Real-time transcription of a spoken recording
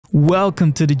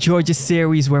Welcome to the Georgia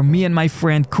series where me and my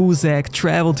friend Kuzek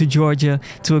travel to Georgia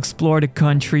to explore the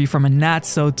country from a not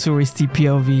so touristy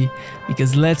POV,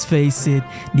 because let's face it,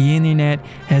 the internet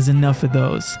has enough of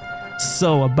those.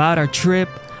 So about our trip,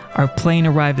 our plane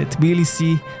arrived at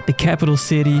Tbilisi, the capital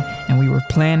city, and we were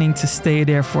planning to stay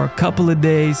there for a couple of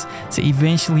days to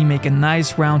eventually make a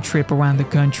nice round trip around the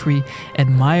country,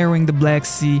 admiring the Black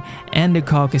Sea and the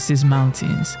Caucasus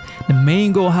Mountains. The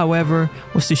main goal, however,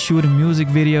 was to shoot a music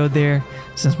video there,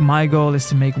 since my goal is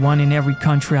to make one in every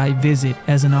country I visit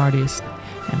as an artist.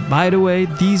 And by the way,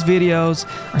 these videos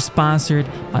are sponsored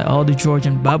by all the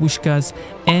Georgian babuskas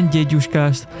and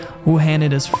dedushkas who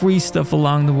handed us free stuff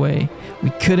along the way. We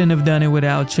couldn't have done it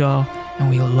without y'all, and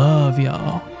we love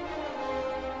y'all.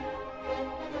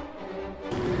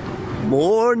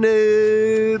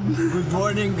 Morning! Good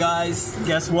morning, guys.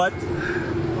 Guess what?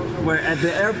 We're at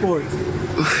the airport.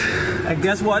 And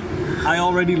guess what? I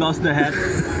already lost the hat.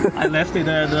 I left it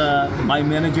at my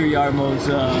manager Yarmo's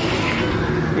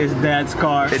his dad's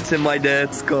car. It's in my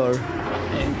dad's car.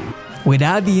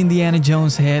 Without the Indiana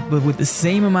Jones hat, but with the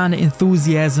same amount of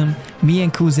enthusiasm, me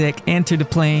and Kuzek entered the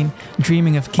plane,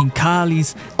 dreaming of King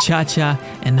Kali's, Chacha,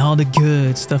 and all the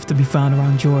good stuff to be found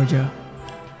around Georgia.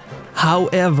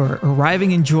 However,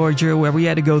 arriving in Georgia, where we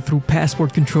had to go through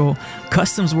passport control,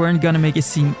 customs weren't gonna make it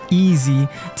seem easy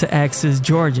to access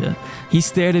Georgia. He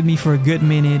stared at me for a good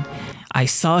minute. I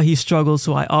saw he struggled,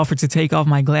 so I offered to take off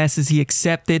my glasses. He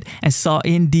accepted and saw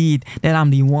indeed that I'm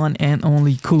the one and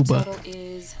only Kuba. Total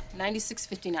is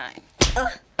 96.59.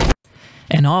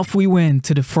 And off we went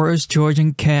to the first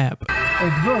Georgian cab. It's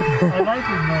good. I like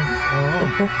it, man.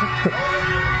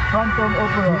 Phantom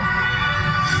Opera.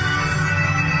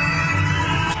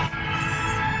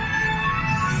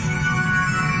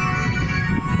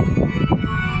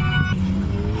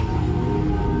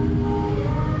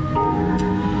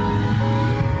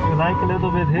 You like a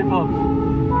little bit hip hop?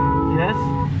 Yes?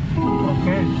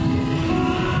 Okay.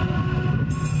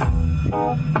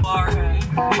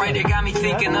 Right, they got me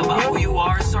thinking about who you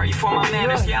are. Sorry for my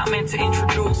manners, yeah, I meant to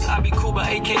introduce. I be Kuba,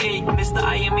 aka Mr.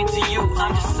 I am into you.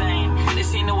 I'm just saying,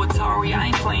 this ain't no Atari, I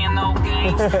ain't playing no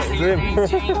games. Say your name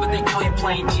James, but they call you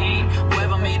plain Jane.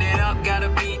 Whoever made it up, gotta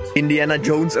be. Indiana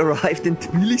Jones arrived in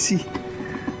Tbilisi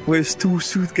with 2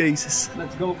 suitcases.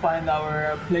 Let's go find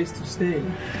our place to stay.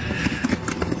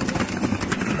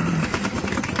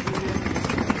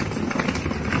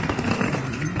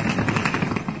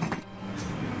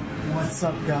 What's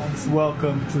up, guys?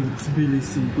 Welcome to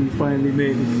Tbilisi. We finally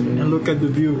made it. And look at the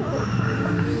view.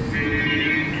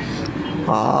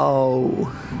 Wow.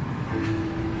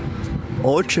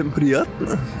 Очень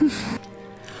приятно.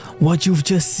 What you've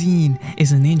just seen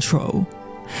is an intro.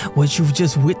 What you've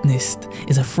just witnessed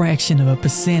is a fraction of a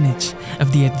percentage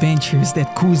of the adventures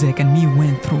that Kuzek and me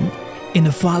went through. In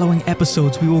the following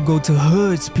episodes, we will go to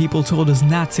hoods people told us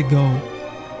not to go.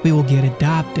 We will get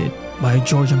adopted by a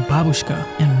Georgian babushka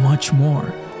and much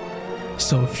more.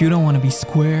 So if you don't want to be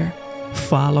square,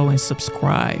 follow and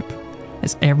subscribe,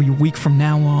 as every week from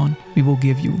now on, we will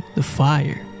give you the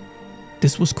fire.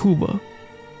 This was Kuba.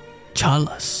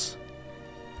 Chalas.